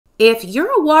If you're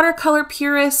a watercolor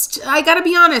purist, I gotta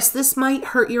be honest, this might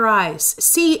hurt your eyes.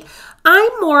 See,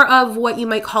 I'm more of what you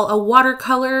might call a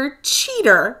watercolor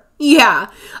cheater.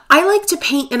 Yeah, I like to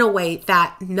paint in a way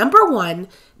that, number one,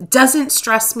 doesn't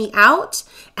stress me out,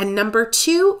 and number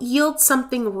two, yields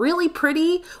something really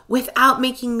pretty without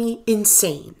making me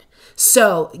insane.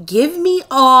 So give me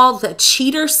all the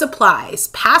cheater supplies: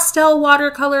 pastel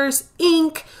watercolors,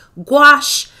 ink,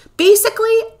 gouache.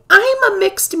 Basically, I'm a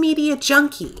mixed media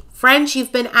junkie. Friends,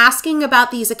 you've been asking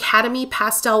about these Akademie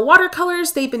pastel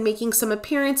watercolors. They've been making some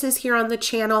appearances here on the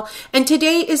channel, and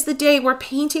today is the day we're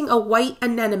painting a white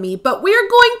anemone, but we're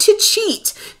going to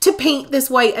cheat to paint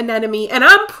this white anemone, and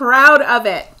I'm proud of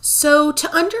it. So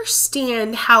to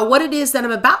understand how what it is that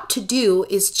I'm about to do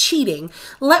is cheating,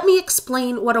 let me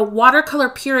explain what a watercolor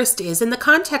purist is in the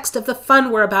context of the fun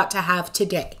we're about to have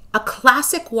today. A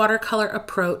classic watercolor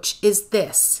approach is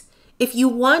this. If you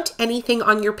want anything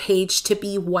on your page to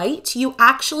be white, you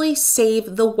actually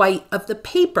save the white of the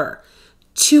paper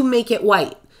to make it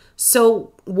white.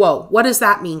 So, whoa, what does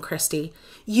that mean, Kristy?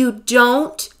 You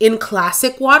don't, in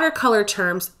classic watercolor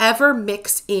terms, ever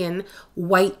mix in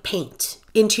white paint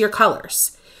into your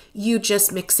colors. You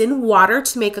just mix in water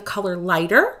to make a color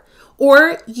lighter,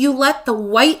 or you let the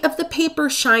white of the paper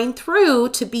shine through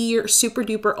to be your super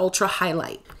duper ultra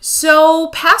highlight. So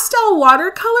pastel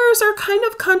watercolors are kind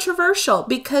of controversial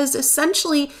because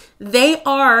essentially they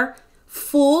are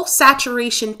full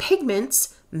saturation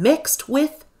pigments mixed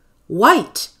with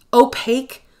white,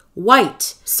 opaque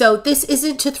white. So this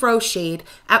isn't to throw shade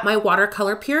at my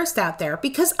watercolor purist out there,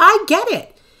 because I get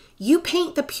it. You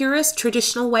paint the purist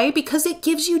traditional way because it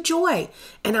gives you joy,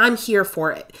 and I'm here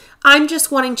for it. I'm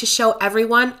just wanting to show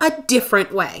everyone a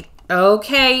different way.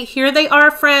 Okay, here they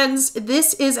are, friends.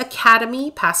 This is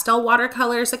Akademie Pastel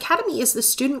Watercolors. Akademie is the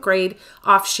student grade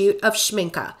offshoot of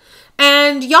Schmincke.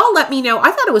 And y'all let me know,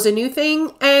 I thought it was a new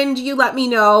thing, and you let me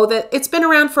know that it's been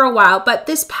around for a while, but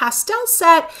this pastel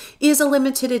set is a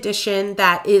limited edition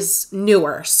that is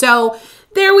newer. So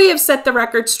there we have set the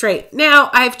record straight. Now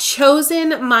I've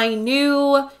chosen my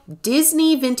new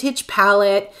Disney vintage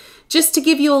palette just to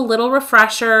give you a little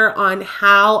refresher on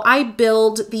how I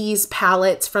build these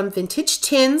palettes from vintage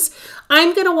tins.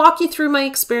 I'm going to walk you through my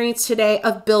experience today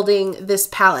of building this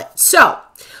palette. So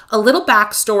a little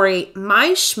backstory, my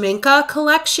Schmincke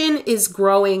collection is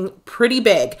growing pretty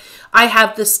big. I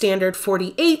have the standard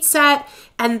 48 set,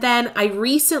 and then I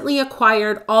recently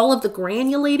acquired all of the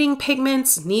granulating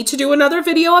pigments. Need to do another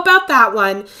video about that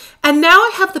one. And now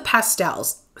I have the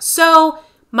pastels. So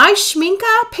my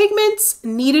Schmincke pigments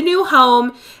need a new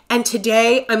home, and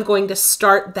today I'm going to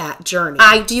start that journey.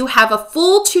 I do have a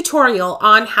full tutorial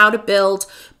on how to build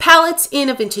palettes in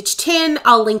a vintage tin.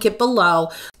 I'll link it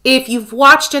below. If you've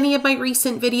watched any of my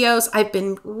recent videos, I've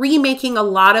been remaking a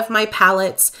lot of my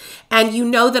palettes, and you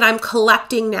know that I'm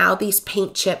collecting now these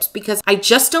paint chips because I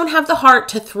just don't have the heart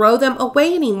to throw them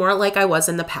away anymore like I was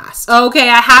in the past. Okay,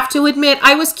 I have to admit,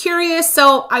 I was curious,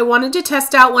 so I wanted to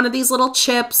test out one of these little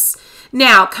chips.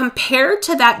 Now, compared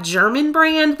to that German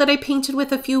brand that I painted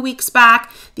with a few weeks back,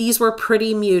 these were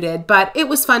pretty muted, but it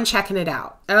was fun checking it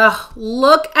out. Ugh,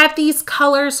 look at these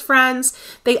colors, friends.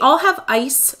 They all have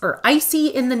ice or icy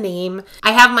in the name.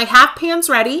 I have my half pans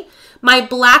ready, my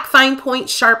black fine point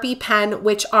Sharpie pen,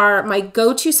 which are my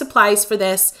go-to supplies for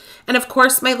this, and of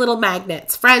course my little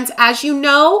magnets. Friends, as you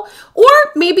know, or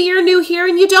maybe you're new here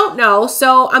and you don't know,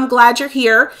 so I'm glad you're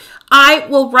here, I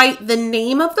will write the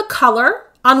name of the color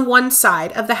on one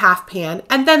side of the half pan,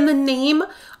 and then the name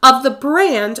of the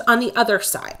brand on the other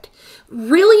side.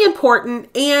 Really important,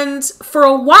 and for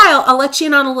a while, I'll let you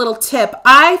in on a little tip.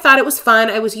 I thought it was fun.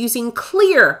 I was using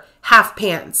clear half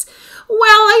pans. Well,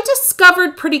 I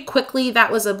discovered pretty quickly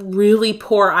that was a really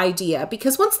poor idea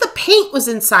because once the paint was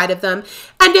inside of them,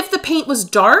 and if the paint was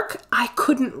dark, I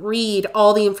couldn't read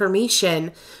all the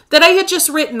information that I had just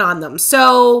written on them.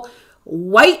 So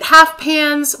white half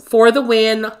pans for the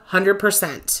win,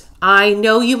 100%. I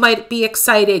know you might be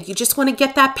excited. You just want to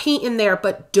get that paint in there,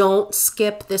 but don't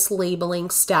skip this labeling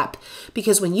step,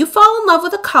 because when you fall in love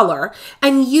with a color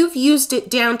and you've used it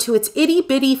down to its itty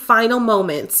bitty final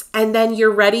moments, and then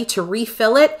you're ready to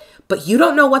refill it, but you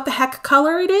don't know what the heck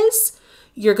color it is,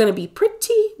 you're going to be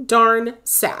pretty darn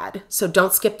sad. So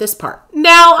don't skip this part.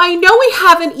 Now, I know we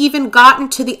haven't even gotten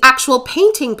to the actual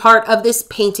painting part of this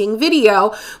painting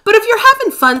video, but if you're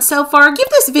having fun so far, give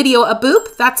this video a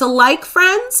boop. That's a like,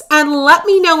 friends, and let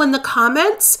me know in the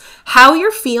comments how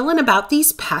you're feeling about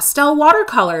these pastel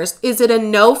watercolors. Is it a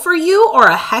no for you or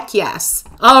a heck yes?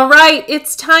 All right,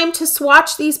 it's time to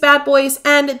swatch these bad boys,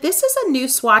 and this is a new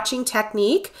swatching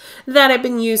technique that I've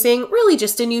been using, really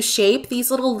just a new shape, these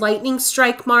little lightning strikes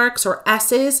strike marks or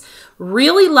S's,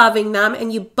 really loving them,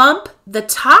 and you bump the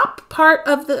top part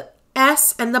of the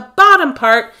S and the bottom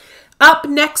part up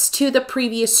next to the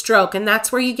previous stroke, and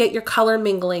that's where you get your color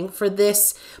mingling for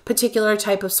this particular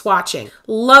type of swatching.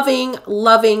 Loving,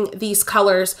 loving these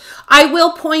colors. I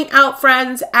will point out,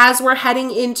 friends, as we're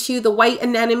heading into the white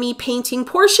anemone painting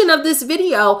portion of this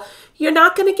video, you're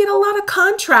not going to get a lot of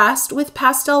contrast with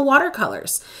pastel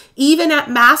watercolors. Even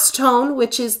at mass tone,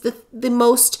 which is the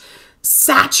most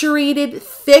saturated,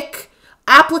 thick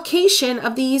application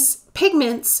of these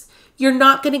pigments, you're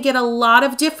not going to get a lot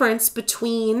of difference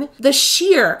between the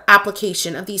sheer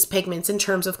application of these pigments in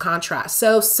terms of contrast.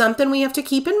 So something we have to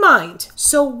keep in mind.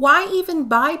 So why even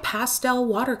buy pastel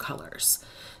watercolors?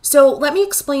 So let me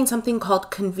explain something called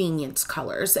convenience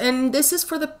colors. And this is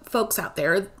for the folks out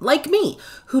there like me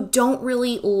who don't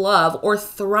really love or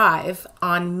thrive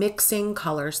on mixing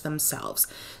colors themselves.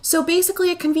 So basically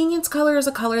a convenience color is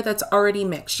a color that's already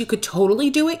mixed. You could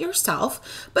totally do it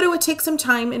yourself, but it would take some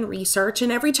time and research.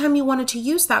 And every time you wanted to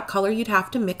use that color, you'd have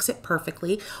to mix it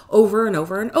perfectly over and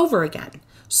over and over again.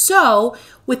 So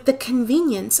with the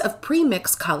convenience of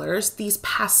pre-mixed colors, these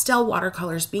pastel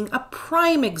watercolors being a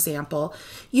prime example,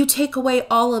 you take away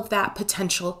all of that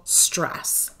potential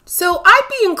stress. So I'd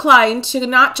be inclined to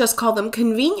not just call them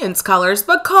convenience colors,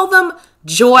 but call them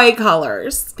joy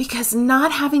colors, because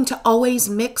not having to always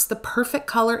mix the perfect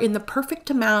color in the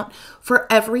perfect amount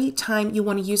for every time you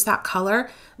want to use that color,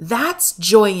 that's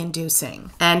joy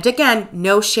inducing. And again,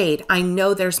 no shade. I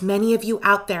know there's many of you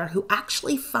out there who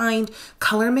actually find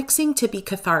color mixing to be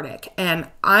cathartic, and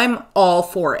I'm all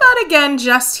for it. But again,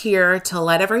 just here to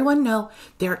let everyone know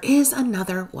there is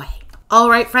another way. All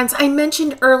right, friends, I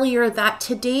mentioned earlier that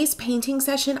today's painting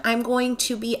session, I'm going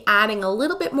to be adding a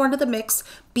little bit more to the mix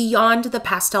beyond the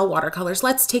pastel watercolors.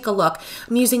 Let's take a look.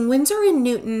 I'm using Winsor &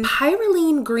 Newton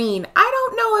Perelyne green. I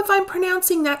don't know if I'm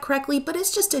pronouncing that correctly, but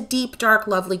it's just a deep, dark,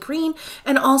 lovely green,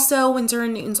 and also Winsor &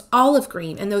 Newton's olive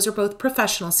green, and those are both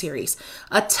professional series.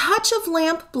 A touch of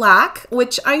lamp black,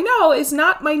 which I know is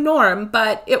not my norm,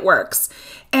 but it works.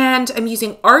 And I'm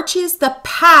using Arches, the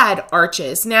pad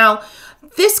Arches. Now,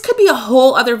 this could be a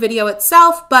whole other video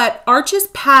itself, but Arches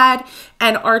pad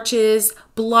and Arches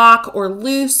block or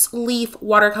loose leaf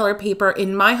watercolor paper,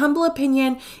 in my humble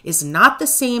opinion, is not the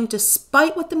same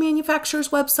despite what the manufacturer's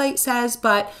website says,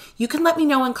 but you can let me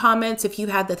know in comments if you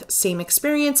had the same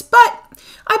experience. But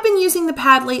I've been using the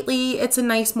pad lately. It's a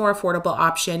nice, more affordable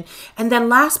option. And then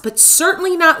last but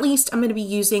certainly not least, I'm going to be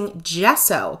using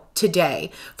gesso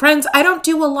today. Friends, I don't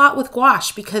do a lot with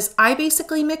gouache because I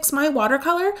basically mix my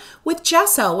watercolor with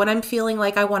gesso when I'm feeling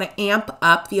like I want to amp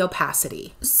up the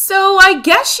opacity. So I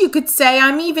guess you could say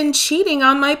I'm even cheating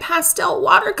on my pastel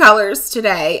watercolors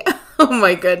today. Oh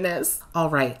my goodness. All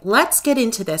right, let's get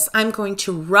into this. I'm going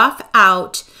to rough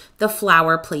out the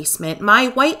flower placement. My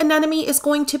white anemone is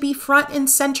going to be front and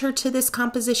center to this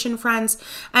composition, friends.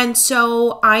 And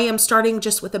so I am starting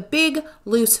just with a big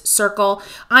loose circle.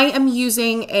 I am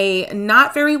using a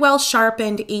not very well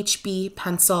sharpened HB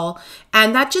pencil,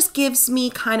 and that just gives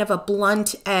me kind of a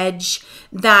blunt edge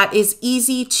that is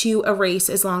easy to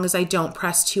erase as long as I don't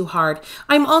press too hard.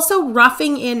 I'm also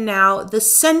roughing in now the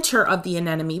center of the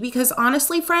anemone because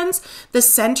honestly, friends, the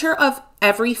center of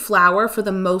every flower for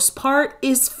the most part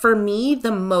is for me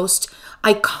the most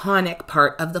iconic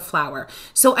part of the flower.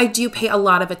 So I do pay a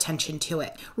lot of attention to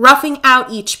it. Roughing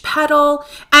out each petal.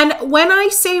 And when I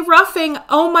say roughing,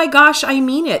 oh my gosh, I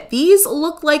mean it. These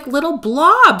look like little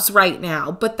blobs right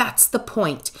now, but that's the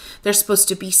point. They're supposed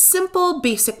to be simple,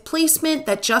 basic placement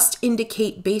that just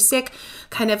indicate basic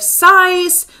kind of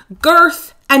size,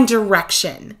 girth, and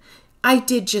direction. I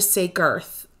did just say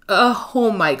girth.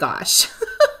 Oh my gosh.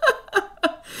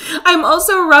 I'm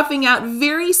also roughing out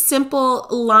very simple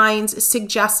lines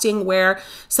suggesting where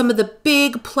some of the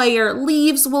big player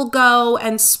leaves will go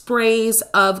and sprays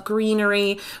of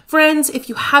greenery. Friends, if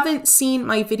you haven't seen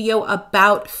my video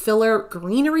about filler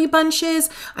greenery bunches,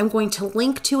 I'm going to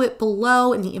link to it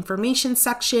below in the information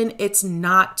section. It's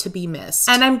not to be missed.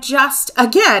 And I'm just,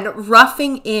 again,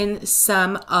 roughing in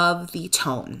some of the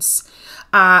tones.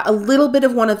 A little bit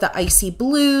of one of the icy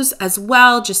blues as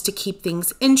well, just to keep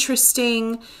things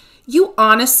interesting. You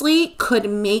honestly could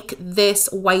make this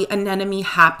white anemone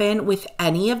happen with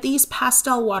any of these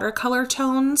pastel watercolor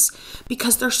tones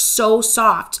because they're so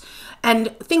soft.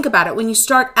 And think about it, when you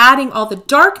start adding all the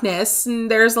darkness, and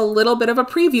there's a little bit of a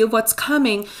preview of what's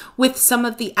coming with some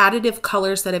of the additive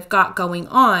colors that I've got going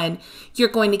on, you're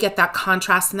going to get that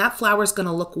contrast and that flower is going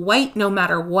to look white no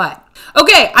matter what.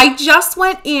 Okay, I just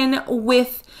went in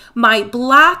with my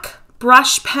black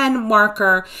brush pen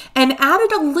marker and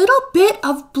added a little bit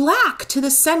of black to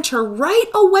the center right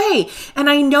away. And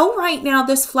I know right now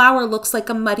this flower looks like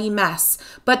a muddy mess,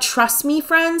 but trust me,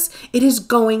 friends, it is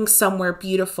going somewhere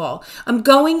beautiful. I'm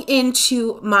going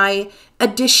into my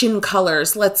addition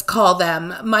colors, let's call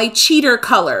them, my cheater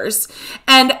colors.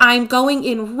 And I'm going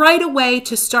in right away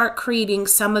to start creating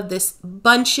some of this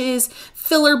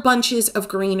filler bunches of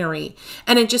greenery.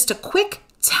 And in just a quick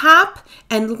tap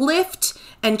and lift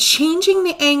and changing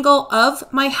the angle of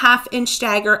my 1/2 inch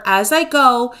dagger as I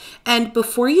go. And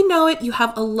before you know it, you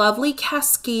have a lovely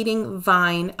cascading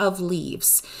vine of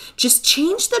leaves. Just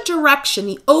change the direction,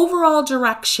 the overall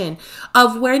direction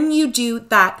of when you do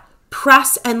that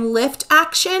press and lift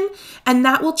action, and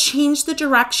that will change the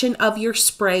direction of your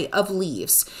spray of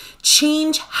leaves.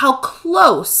 Change how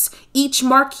close each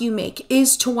mark you make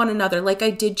is to one another, like I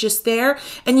did just there,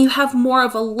 and you have more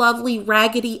of a lovely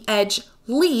raggedy edge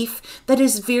leaf that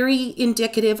is very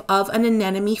indicative of an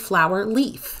anemone flower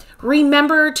leaf.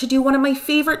 Remember to do one of my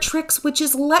favorite tricks, which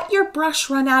is let your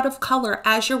brush run out of color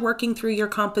as you're working through your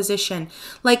composition,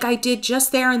 like I did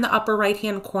just there in the upper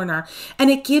right-hand corner.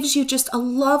 And it gives you just a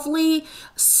lovely,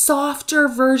 softer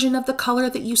version of the color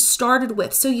that you started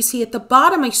with. So you see at the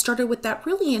bottom, I started with that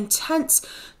really intense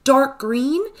dark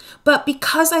green, but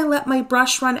because I let my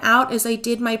brush run out as I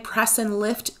did my press and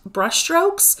lift brush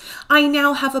strokes, I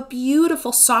now have a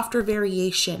beautiful softer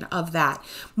variation of that.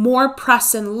 More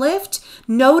press and lift.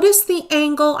 Notice the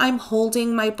angle I'm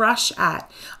holding my brush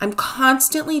at. I'm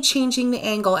constantly changing the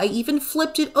angle. I even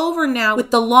flipped it over now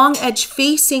with the long edge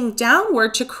facing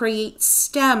downward to create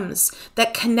stems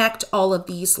that connect all of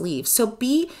these leaves. So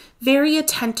be very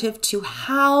attentive to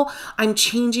how I'm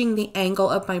changing the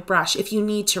angle of my brush. If you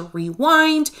need to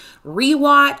rewind,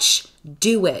 rewatch,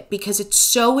 do it, because it's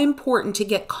so important to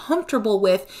get comfortable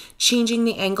with changing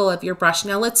the angle of your brush.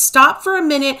 Now let's stop for a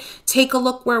minute, take a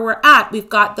look where we're at. We've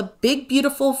got the big,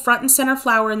 beautiful front and center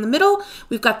flower in the middle.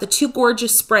 We've got the 2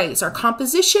 gorgeous sprays. Our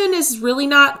composition is really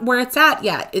not where it's at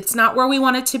yet. It's not where we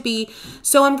want it to be.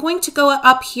 So I'm going to go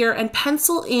up here and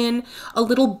pencil in a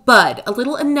little bud, a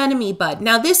little anemone bud.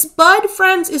 Now this bud,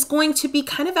 friends, is going to be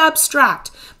kind of abstract.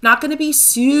 I'm not going to be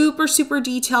super, super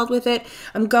detailed with it.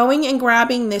 I'm going and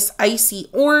grabbing this icy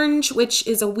orange, which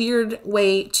is a weird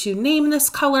way to name this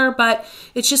color, but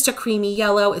it's just a creamy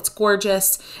yellow. It's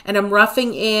gorgeous. And I'm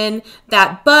roughing in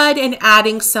that bud and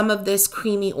adding some of this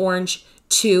creamy orange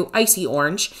to icy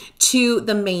orange to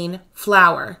the main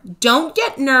flower. Don't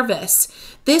get nervous.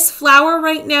 This flower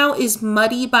right now is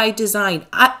muddy by design.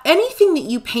 Anything that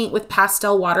you paint with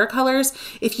pastel watercolors,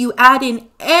 if you add in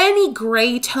any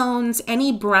gray tones,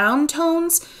 any brown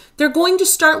tones, they're going to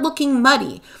start looking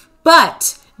muddy.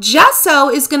 But gesso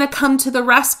is going to come to the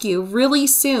rescue really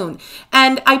soon.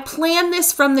 And I plan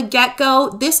this from the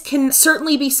get-go. This can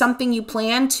certainly be something you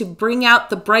plan to bring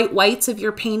out the bright whites of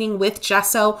your painting with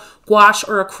gesso, gouache,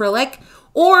 or acrylic.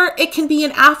 Or it can be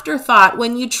an afterthought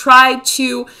when you try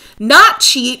to not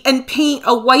cheat and paint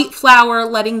a white flower,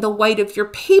 letting the white of your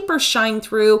paper shine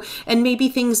through, and maybe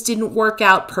things didn't work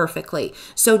out perfectly.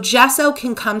 So gesso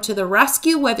can come to the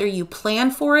rescue whether you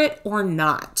plan for it or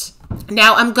not.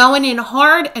 Now I'm going in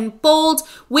hard and bold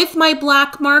with my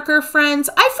black marker, friends.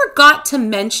 I forgot to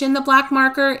mention the black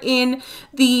marker in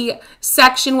the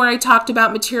section where I talked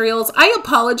about materials. I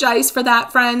apologize for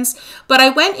that, friends, but I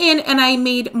went in and I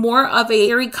made more of a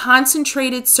very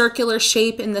concentrated circular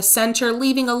shape in the center,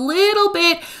 leaving a little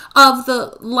bit of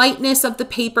the lightness of the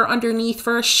paper underneath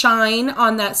for a shine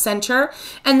on that center.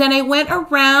 And then I went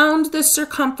around the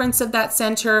circumference of that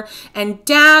center and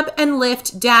dab and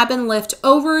lift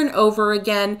over and over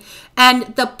again.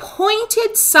 And the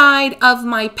pointed side of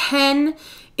my pen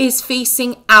is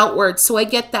facing outward. So I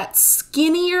get that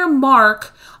skinnier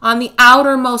mark on the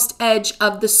outermost edge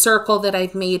of the circle that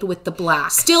I've made with the black.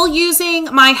 Still using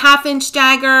my 1/2 inch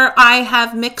dagger, I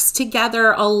have mixed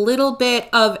together a little bit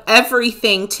of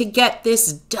everything to get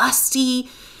this dusty,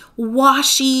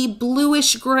 washy,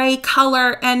 bluish gray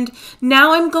color. And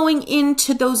now I'm going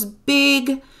into those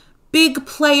big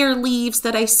player leaves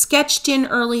that I sketched in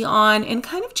early on and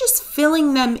kind of just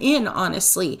filling them in,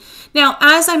 honestly. Now,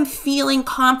 as I'm feeling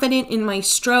confident in my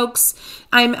strokes,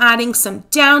 I'm adding some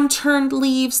downturned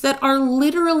leaves that are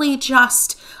literally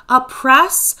just a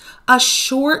press, a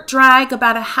short drag,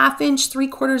 about a 1/2 inch,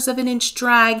 3/4 of an inch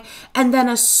drag, and then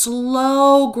a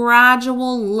slow,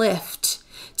 gradual lift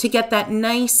to get that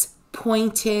nice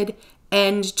pointed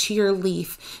end to your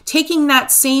leaf. Taking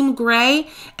that same gray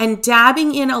and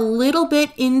dabbing in a little bit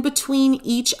in between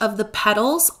each of the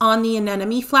petals on the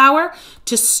anemone flower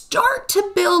to start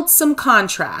to build some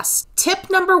contrast.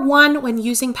 Tip number 1 when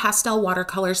using pastel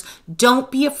watercolors, don't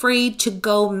be afraid to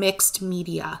go mixed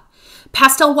media.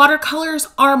 Pastel watercolors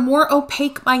are more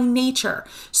opaque by nature,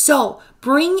 so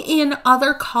bring in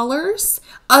other colors,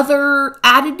 other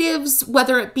additives,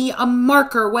 whether it be a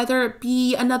marker, whether it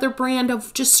be another brand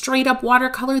of just straight up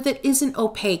watercolor that isn't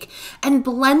opaque, and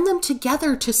blend them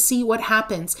together to see what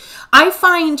happens. I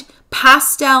find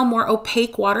pastel, more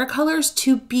opaque watercolors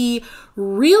to be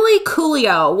really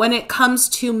coolio when it comes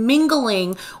to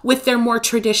mingling with their more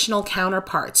traditional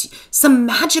counterparts. Some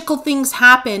magical things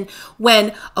happen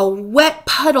when a wet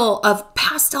puddle of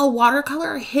pastel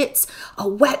watercolor hits a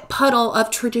wet puddle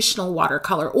of traditional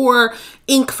watercolor or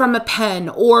ink from a pen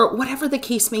or whatever the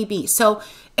case may be. So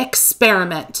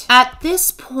experiment. At this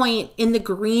point in the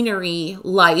greenery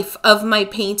life of my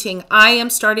painting, I am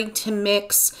starting to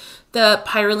mix the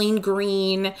Perelyne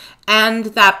green and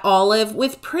that olive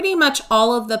with pretty much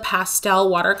all of the pastel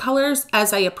watercolors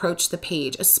as I approach the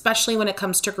page, especially when it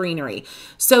comes to greenery.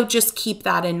 So just keep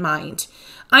that in mind.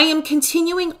 I am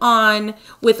continuing on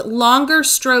with longer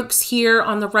strokes here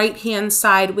on the right-hand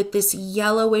side with this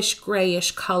yellowish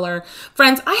grayish color.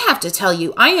 Friends, I have to tell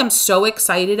you, I am so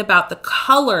excited about the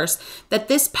colors that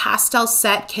this pastel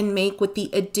set can make with the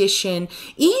addition,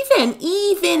 even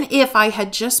if I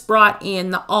had just brought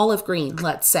in the olive green,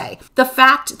 let's say. The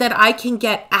fact that I can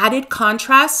get added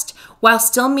contrast while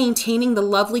still maintaining the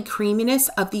lovely creaminess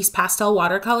of these pastel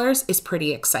watercolors is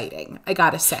pretty exciting, I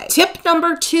gotta say. Tip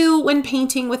number 2 when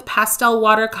painting with pastel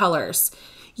watercolors: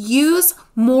 use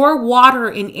more water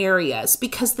in areas,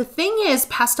 because the thing is,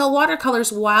 pastel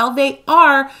watercolors, while they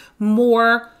are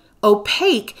more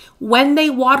opaque, when they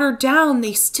water down,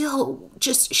 they still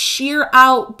just sheer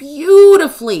out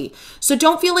beautifully. So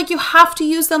don't feel like you have to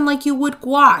use them like you would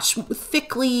gouache,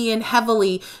 thickly and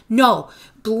heavily. No,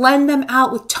 blend them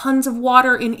out with tons of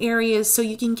water in areas so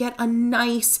you can get a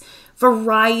nice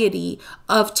variety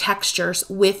of textures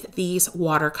with these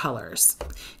watercolors.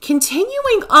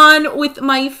 Continuing on with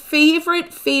my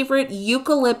favorite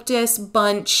eucalyptus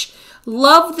bunch.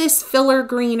 Love this filler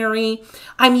greenery.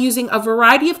 I'm using a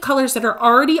variety of colors that are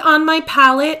already on my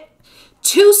palette.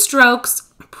 2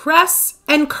 strokes, press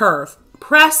and curve.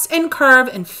 Press and curve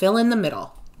and fill in the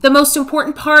middle. The most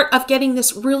important part of getting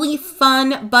this really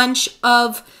fun bunch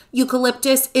of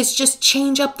eucalyptus is just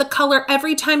change up the color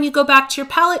every time you go back to your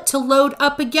palette to load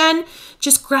up again.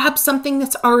 Just grab something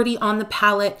that's already on the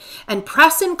palette and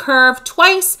press and curve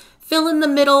twice, fill in the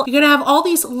middle. You're gonna have all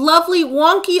these lovely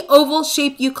wonky oval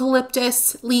shaped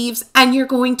eucalyptus leaves and you're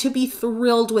going to be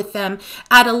thrilled with them.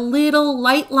 Add a little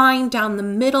light line down the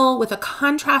middle with a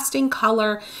contrasting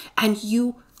color and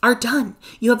you are done.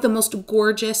 You have the most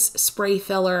gorgeous spray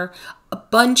filler, a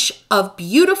bunch of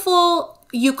beautiful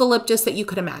eucalyptus that you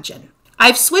could imagine.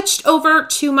 I've switched over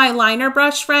to my liner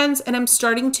brush, friends, and I'm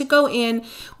starting to go in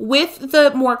with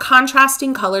the more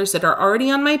contrasting colors that are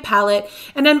already on my palette,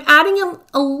 and I'm adding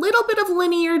a little bit of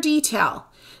linear detail.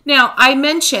 Now, I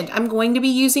mentioned I'm going to be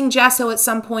using gesso at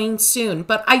some point soon,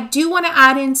 but I do want to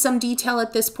add in some detail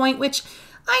at this point, which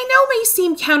I know may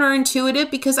seem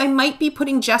counterintuitive because I might be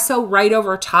putting gesso right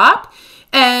over top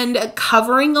and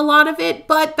covering a lot of it,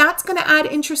 but that's going to add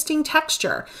interesting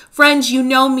texture. Friends, you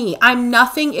know me. I'm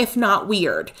nothing if not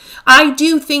weird. I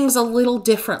do things a little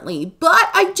differently, but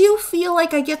I do feel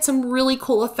like I get some really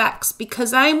cool effects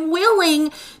because I'm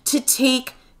willing to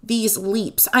take these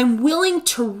leaps. I'm willing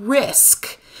to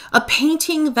risk a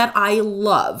painting that I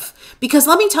love. Because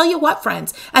let me tell you what,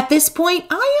 friends, at this point,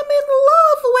 I am in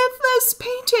love with this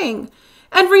painting.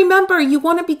 And remember, you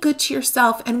want to be good to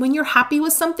yourself. And when you're happy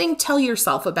with something, tell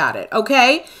yourself about it,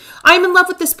 okay? I'm in love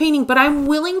with this painting, but I'm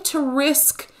willing to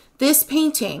risk this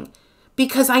painting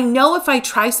because I know if I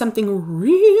try something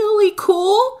really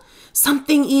cool,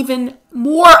 something even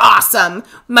more awesome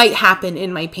might happen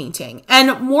in my painting.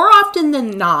 And more often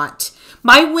than not,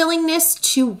 my willingness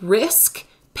to risk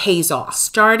pays off.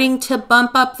 Starting to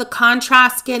bump up the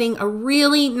contrast, getting a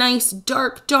really nice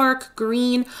dark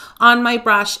green on my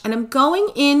brush, and I'm going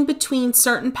in between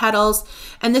certain petals,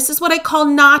 and this is what I call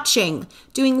notching,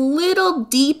 doing little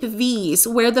deep V's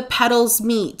where the petals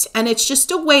meet, and it's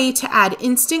just a way to add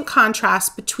instant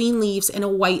contrast between leaves in a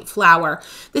white flower.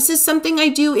 This is something I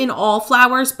do in all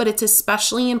flowers, but it's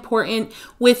especially important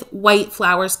with white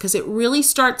flowers because it really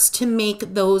starts to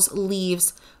make those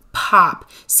leaves pop.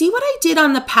 See what I did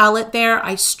on the palette there?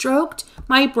 I stroked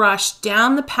my brush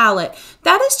down the palette.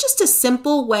 That is just a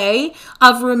simple way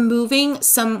of removing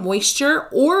some moisture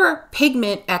or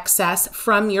pigment excess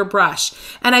from your brush.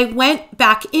 And I went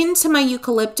back into my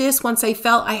eucalyptus once I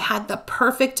felt I had the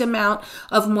perfect amount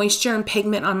of moisture and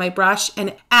pigment on my brush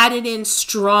and added in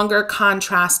stronger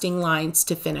contrasting lines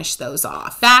to finish those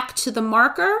off. Back to the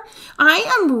marker, I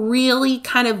am really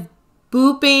kind of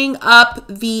booping up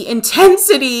the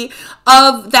intensity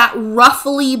of that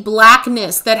ruffly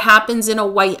blackness that happens in a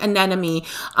white anemone.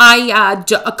 I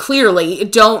clearly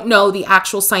don't know the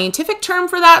actual scientific term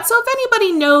for that, so if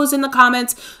anybody knows in the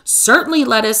comments, certainly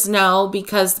let us know,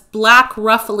 because black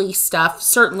ruffly stuff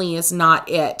certainly is not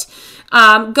it.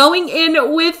 Going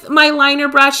in with my liner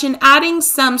brush and adding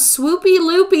some swoopy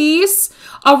loopies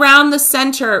around the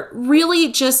center, really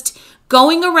just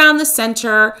going around the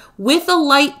center with a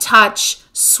light touch,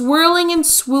 swirling and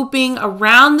swooping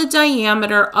around the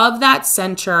diameter of that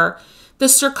center, the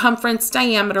circumference,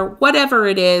 diameter, whatever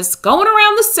it is, going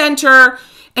around the center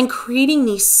and creating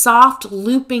these soft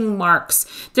looping marks.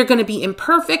 They're going to be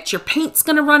imperfect. Your paint's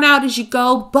going to run out as you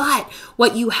go, but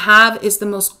what you have is the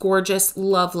most gorgeous,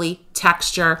 lovely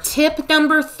texture. Tip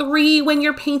number 3 when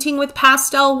you're painting with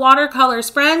pastel watercolors,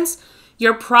 friends,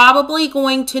 you're probably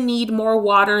going to need more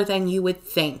water than you would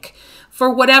think. For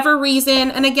whatever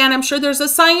reason, and again, I'm sure there's a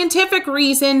scientific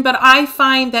reason, but I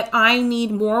find that I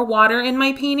need more water in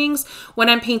my paintings when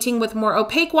I'm painting with more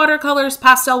opaque watercolors,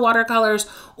 pastel watercolors,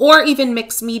 or even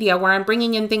mixed media where I'm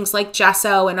bringing in things like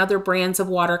gesso and other brands of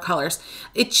watercolors.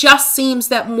 It just seems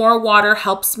that more water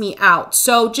helps me out.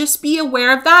 So just be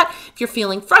aware of that. If you're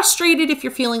feeling frustrated, if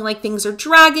you're feeling like things are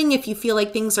dragging, if you feel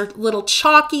like things are a little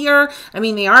chalkier, I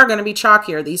mean, they are going to be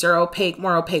chalkier. These are opaque,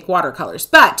 more opaque watercolors,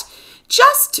 but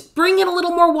just bring in a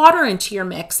little more water into your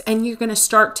mix and you're going to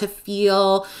start to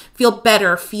feel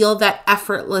better, feel that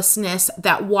effortlessness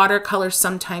that watercolor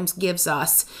sometimes gives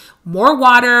us. More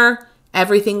water,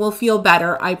 everything will feel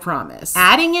better, I promise.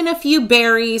 Adding in a few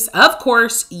berries, of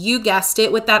course, you guessed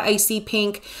it, with that icy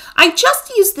pink. I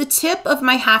just used the tip of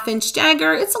my 1/2-inch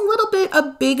dagger. It's a little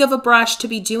bit big of a brush to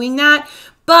be doing that,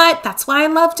 but that's why I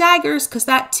love daggers, because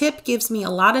that tip gives me a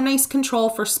lot of nice control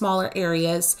for smaller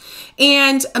areas.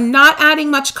 And I'm not adding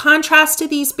much contrast to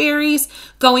these berries,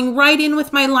 going right in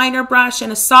with my liner brush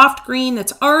and a soft green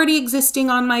that's already existing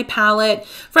on my palette.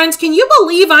 Friends, can you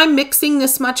believe I'm mixing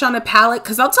this much on a palette?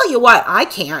 Because I'll tell you what, I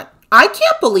can't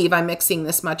believe I'm mixing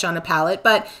this much on a palette,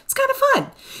 but it's kind of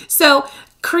fun. So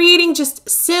creating just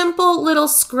simple little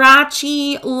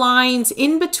scratchy lines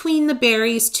in between the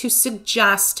berries to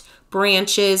suggest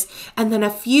branches, and then a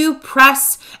few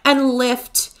press and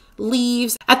lift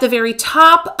leaves at the very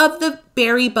top of the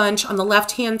berry bunch on the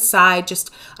left hand side.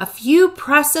 Just a few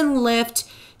press and lift,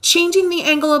 changing the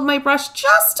angle of my brush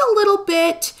just a little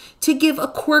bit to give a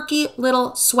quirky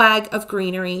little swag of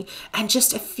greenery, and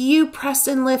just a few press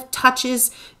and lift touches,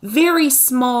 very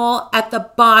small at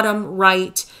the bottom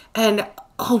right. And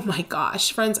oh my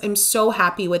gosh, friends, I'm so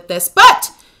happy with this.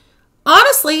 But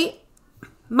honestly,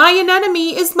 my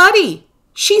anemone is muddy.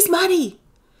 She's muddy.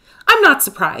 I'm not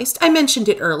surprised. I mentioned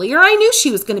it earlier. I knew she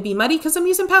was going to be muddy because I'm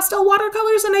using pastel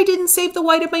watercolors and I didn't save the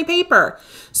white of my paper.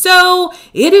 So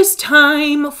it is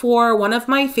time for one of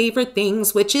my favorite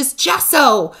things, which is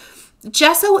gesso.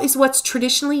 Gesso is what's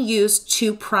traditionally used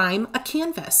to prime a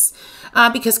canvas.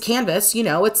 Because canvas, you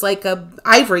know, it's like a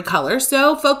ivory color.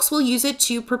 So folks will use it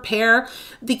to prepare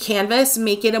the canvas,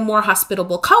 make it a more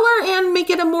hospitable color, and make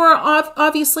it a more,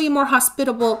 obviously, more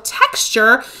hospitable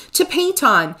texture to paint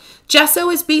on. Gesso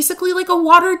is basically like a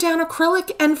watered down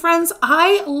acrylic, and friends,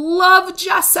 I love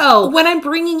gesso. When I'm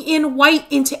bringing in white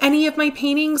into any of my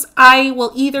paintings, I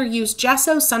will either use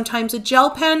gesso, sometimes a gel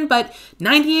pen, but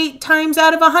 98 times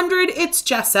out of 100, it's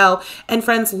gesso. And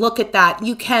friends, look at that.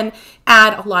 You can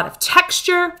add a lot of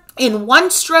texture. In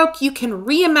one stroke, you can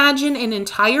reimagine an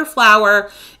entire flower.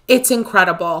 It's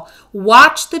incredible.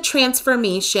 Watch the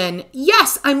transformation.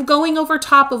 Yes, I'm going over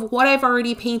top of what I've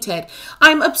already painted.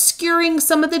 I'm obscuring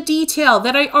some of the detail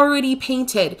that I already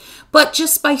painted, but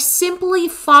just by simply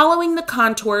following the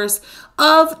contours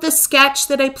of the sketch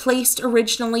that I placed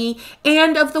originally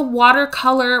and of the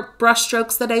watercolor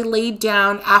brushstrokes that I laid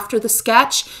down after the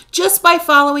sketch, just by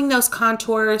following those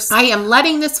contours, I am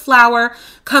letting this flower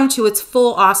come to its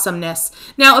full awesomeness.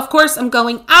 Now, of course, I'm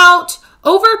going out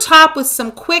over top with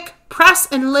some quick press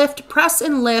and lift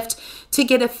to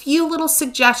get a few little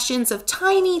suggestions of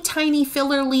tiny, tiny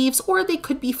filler leaves, or they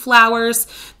could be flowers.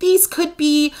 These could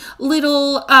be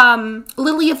little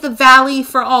lily of the valley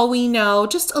for all we know.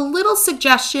 Just a little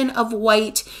suggestion of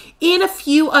white in a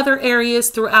few other areas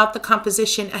throughout the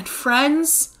composition. And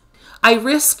friends, I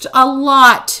risked a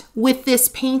lot with this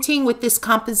painting, with this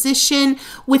composition,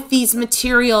 with these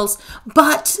materials,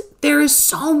 but there is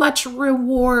so much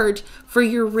reward for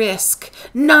your risk.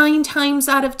 9 times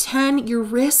out of 10, your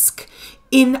risk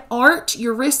in art,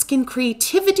 your risk in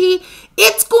creativity,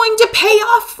 it's going to pay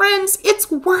off, friends. It's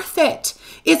worth it.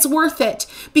 It's worth it.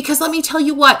 Because let me tell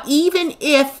you what, even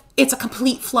if it's a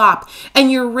complete flop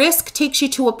and your risk takes you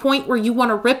to a point where you want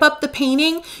to rip up the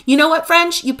painting, you know what,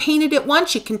 friends? You painted it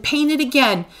once, you can paint it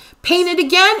again. Paint it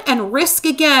again and risk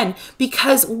again,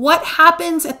 because what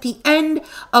happens at the end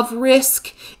of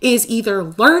risk is either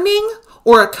learning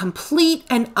or a complete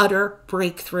and utter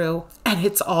breakthrough, and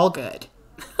it's all good.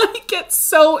 I get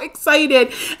so excited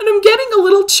and I'm getting a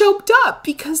little choked up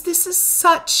because this is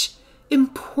such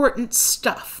important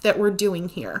stuff that we're doing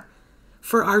here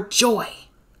for our joy,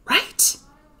 right?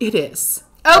 It is.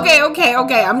 Okay.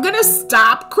 I'm gonna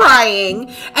stop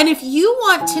crying. And if you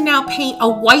want to now paint a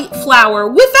white flower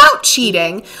without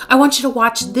cheating, I want you to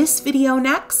watch this video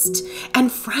next.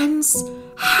 And friends,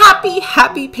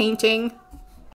 happy painting.